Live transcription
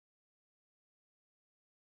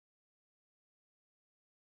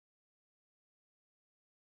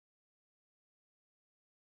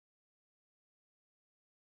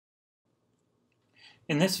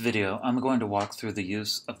In this video, I'm going to walk through the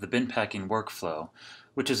use of the bin packing workflow,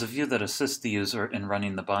 which is a view that assists the user in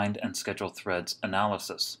running the bind and schedule threads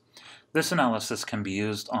analysis. This analysis can be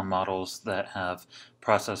used on models that have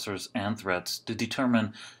processors and threads to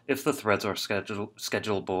determine if the threads are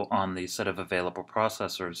schedulable on the set of available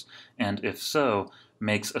processors, and if so,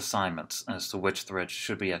 makes assignments as to which threads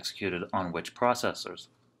should be executed on which processors.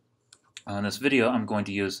 In this video, I'm going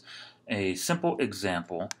to use a simple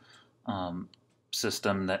example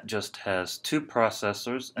system that just has two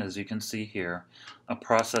processors, as you can see here, a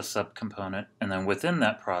process subcomponent, and then within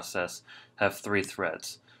that process have three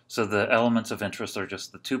threads. So the elements of interest are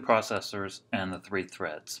just the two processors and the three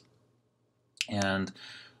threads. And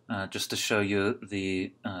just to show you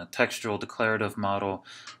the textual declarative model,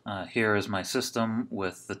 here is my system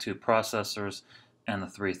with the two processors and the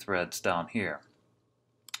three threads down here.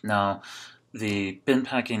 Now, the bin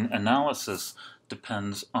packing analysis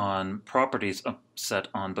depends on properties set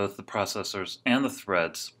on both the processors and the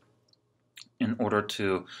threads in order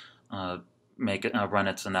to make it run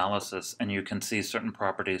its analysis. And you can see certain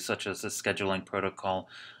properties such as the scheduling protocol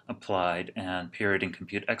applied and period and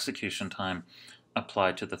compute execution time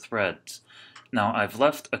applied to the threads. Now, I've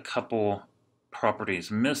left a couple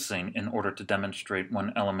properties missing in order to demonstrate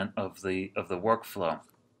one element of the workflow.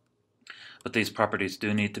 But these properties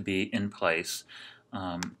do need to be in place.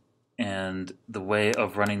 And the way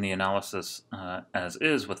of running the analysis as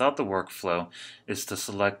is without the workflow is to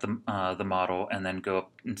select the model and then go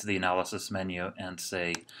up into the analysis menu and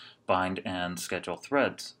say bind and schedule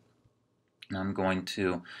threads. And I'm going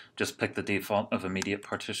to just pick the default of immediate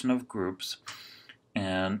partition of groups,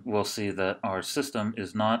 and we'll see that our system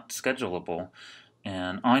is not schedulable.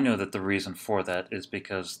 And I know that the reason for that is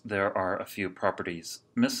because there are a few properties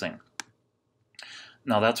missing.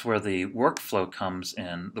 Now that's where the workflow comes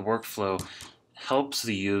in. The workflow helps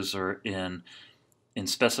the user in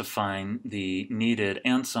specifying the needed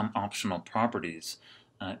and some optional properties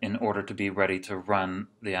in order to be ready to run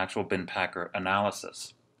the actual bin packer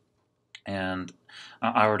analysis. And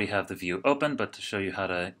I already have the view open, but to show you how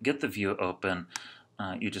to get the view open,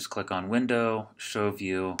 you just click on Window, Show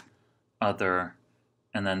View, Other,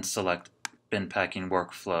 and then select Bin Packing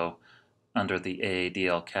Workflow under the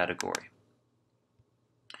AADL category.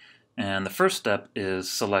 And the first step is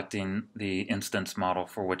selecting the instance model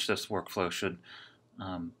for which this workflow should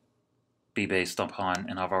be based upon.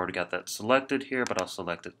 And I've already got that selected here, but I'll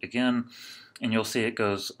select it again. And you'll see it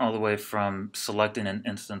goes all the way from selecting an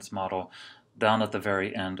instance model down at the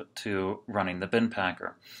very end to running the bin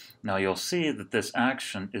packer. Now you'll see that this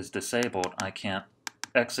action is disabled. I can't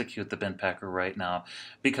execute the bin packer right now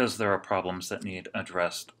because there are problems that need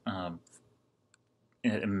addressed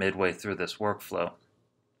midway through this workflow.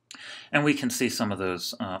 And we can see some of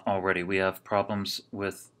those already. We have problems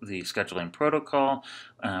with the scheduling protocol.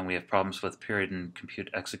 We have problems with period and compute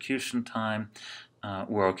execution time.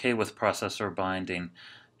 We're okay with processor binding.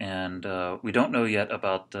 And we don't know yet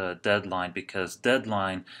about the deadline because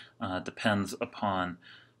deadline depends upon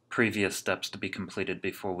previous steps to be completed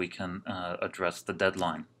before we can address the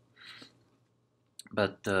deadline.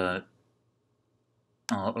 But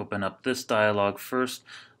I'll open up this dialog first,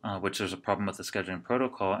 which there's a problem with the scheduling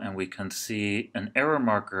protocol, and we can see an error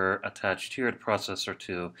marker attached here to processor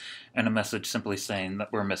 2 and a message simply saying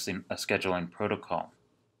that we're missing a scheduling protocol.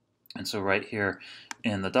 And so right here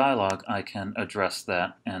in the dialog, I can address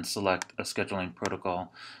that and select a scheduling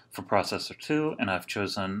protocol for processor 2, and I've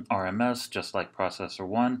chosen RMS just like processor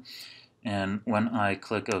 1. And when I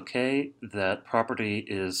click OK, that property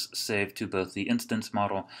is saved to both the instance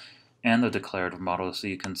model and the declarative model, so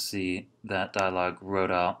you can see that dialog wrote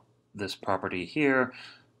out this property here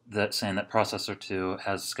that's saying that processor 2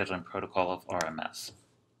 has a scheduling protocol of RMS.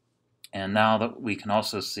 And now that we can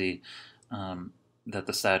also see that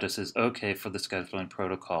the status is okay for the scheduling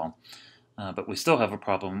protocol, but we still have a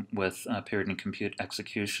problem with period and compute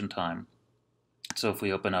execution time. So if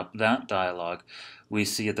we open up that dialog, we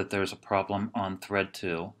see that there's a problem on thread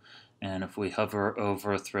 2, and if we hover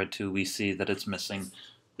over thread 2, we see that it's missing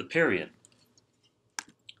the period.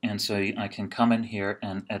 And so I can come in here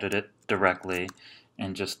and edit it directly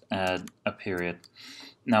and just add a period.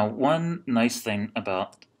 Now, one nice thing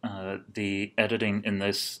about the editing in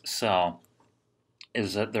this cell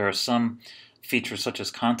is that there are some features such as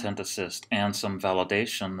content assist and some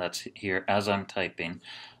validation that's here as I'm typing.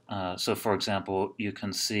 So for example, you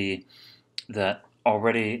can see that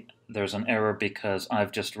already there's an error because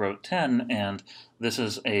I've just wrote 10 and this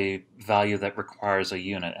is a value that requires a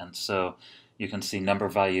unit, and so you can see number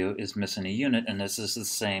value is missing a unit, and this is the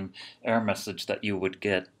same error message that you would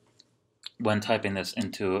get when typing this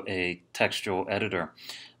into a textual editor.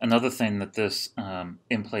 Another thing that this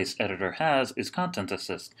in-place editor has is Content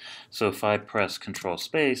Assist. So if I press Control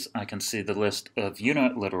Space, I can see the list of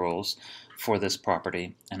unit literals for this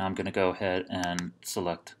property, and I'm going to go ahead and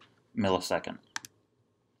select millisecond.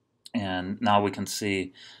 And now we can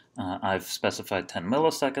see I've specified 10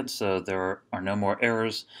 milliseconds, so there are no more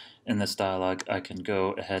errors in this dialog. I can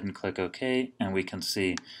go ahead and click OK, and we can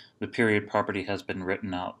see the period property has been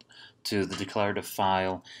written out to the declarative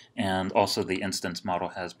file, and also the instance model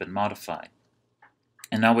has been modified.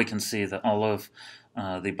 And now we can see that all of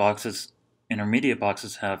the boxes, intermediate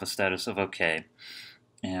boxes, have a status of OK,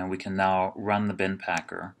 and we can now run the bin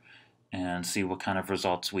packer and see what kind of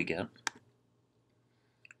results we get.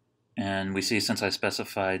 And we see, since I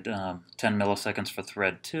specified 10 milliseconds for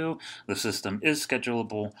thread 2, the system is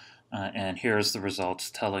schedulable, and here's the results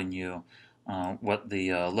telling you what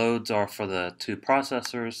the loads are for the two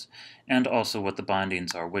processors, and also what the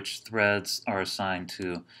bindings are, which threads are assigned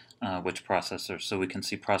to which processor. So we can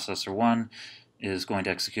see processor 1 is going to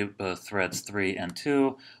execute both threads 3 and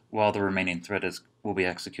 2, while the remaining thread will be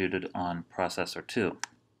executed on processor 2.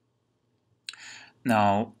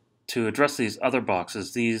 Now, to address these other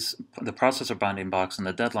boxes, the processor binding box and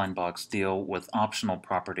the deadline box deal with optional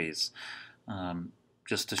properties.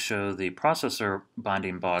 Just to show the processor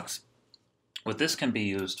binding box, what this can be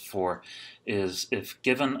used for is, if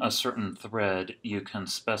given a certain thread, you can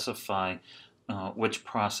specify which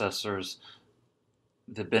processors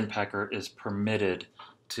the bin packer is permitted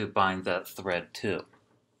to bind that thread to.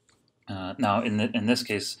 Now, in this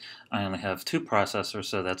case, I only have 2 processors,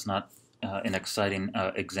 so that's not an exciting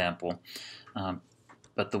example.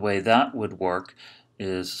 But the way that would work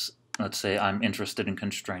is, let's say I'm interested in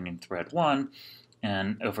constraining thread 1,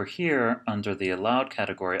 and over here under the allowed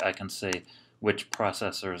category I can say which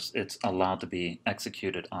processors it's allowed to be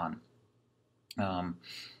executed on.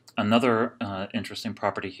 Another interesting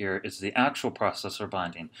property here is the actual processor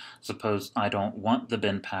binding. Suppose I don't want the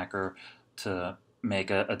bin packer to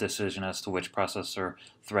make a decision as to which processor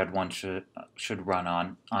thread 1 should run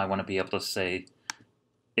on. I want to be able to say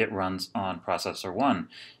it runs on processor 1.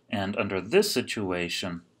 And under this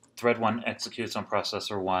situation, thread 1 executes on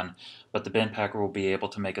processor 1, but the bin packer will be able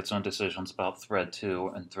to make its own decisions about thread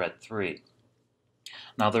 2 and thread 3.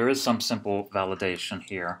 Now, there is some simple validation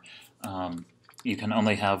here. You can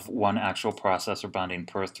only have one actual processor binding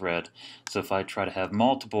per thread. So if I try to have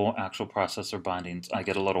multiple actual processor bindings, I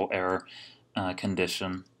get a little error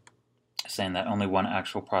condition saying that only one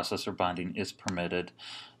actual processor binding is permitted.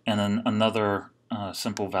 And then another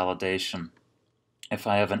simple validation. If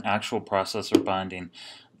I have an actual processor binding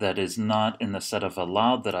that is not in the set of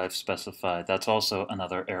allowed that I've specified, that's also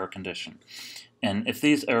another error condition. And if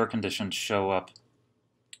these error conditions show up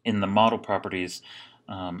in the model properties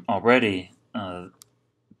already,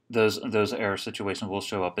 those error situations will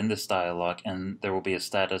show up in this dialog, and there will be a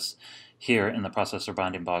status here in the processor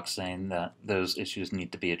binding box saying that those issues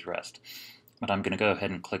need to be addressed. But I'm going to go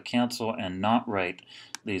ahead and click cancel and not write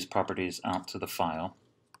these properties out to the file.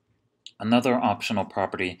 Another optional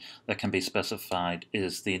property that can be specified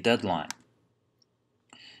is the deadline.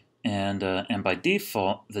 And by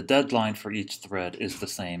default, the deadline for each thread is the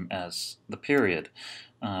same as the period.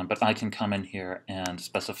 But I can come in here and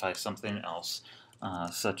specify something else,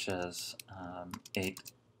 such as 8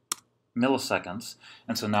 milliseconds.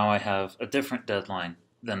 And so now I have a different deadline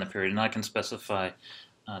than the period, and I can specify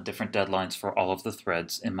different deadlines for all of the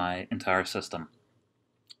threads in my entire system.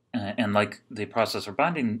 And like the processor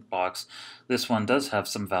binding box, this one does have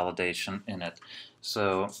some validation in it.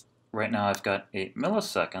 So right now I've got 8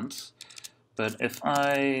 milliseconds, but if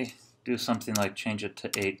I do something like change it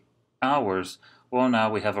to 8 hours, well,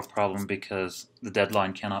 now we have a problem because the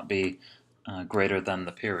deadline cannot be greater than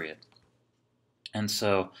the period. And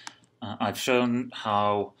so I've shown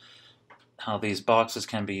how these boxes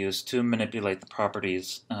can be used to manipulate the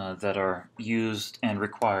properties that are used and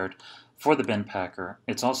required for the bin packer.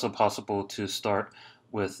 It's also possible to start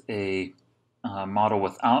with a model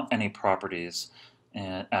without any properties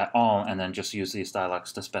at all, and then just use these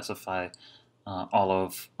dialogs to specify all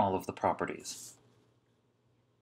of the properties.